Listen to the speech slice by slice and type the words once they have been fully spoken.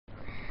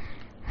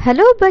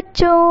Hello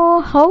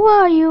बच्चों, how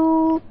are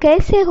you?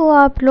 कैसे हो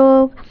आप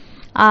लोग?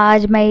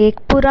 आज मैं एक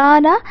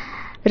पुराना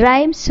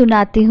राइम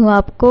सुनाती हूँ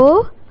आपको।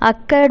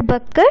 अक्कड़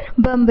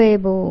बक्कड़ बम्बे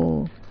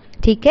बो।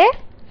 ठीक है,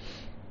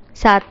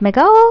 साथ में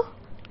गाओ।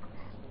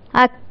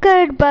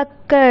 अक्कड़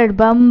बक्कड़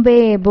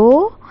बम्बे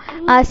बो,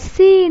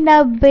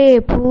 80-90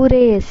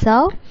 पूरे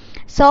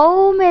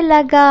 100 में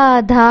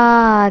लगा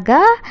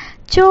धागा,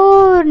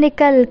 चोर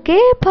निकल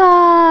के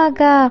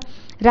भागा।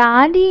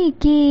 रानी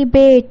की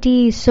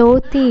बेटी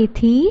सोती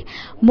थी,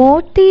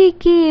 मोती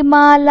की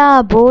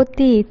माला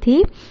बोती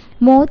थी,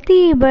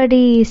 मोती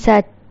बड़ी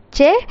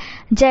सच्चे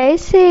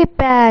जैसे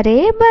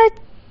प्यारे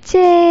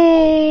बच्चे।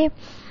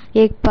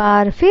 एक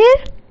बार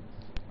फिर,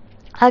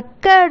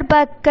 अक्कड़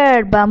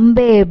बक्कड़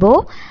बम्बे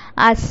बो,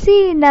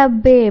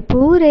 80-90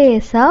 पूरे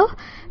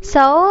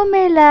 100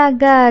 में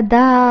लगा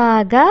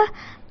धागा,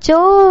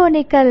 चोर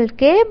निकल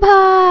के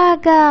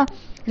भागा।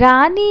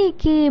 रानी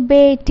की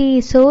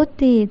बेटी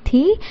सोती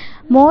थी,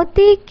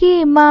 मोती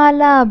की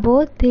माला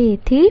बोती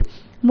थी,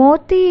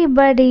 मोती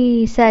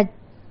बड़ी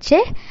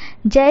सच्चे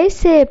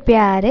जैसे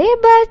प्यारे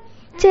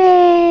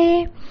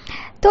बच्चे।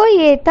 तो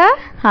ये था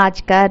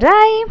आज का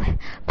राइम।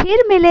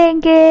 फिर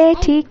मिलेंगे,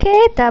 ठीक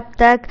है? तब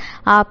तक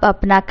आप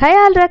अपना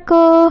ख्याल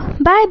रखो।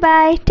 Bye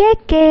bye, take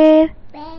care.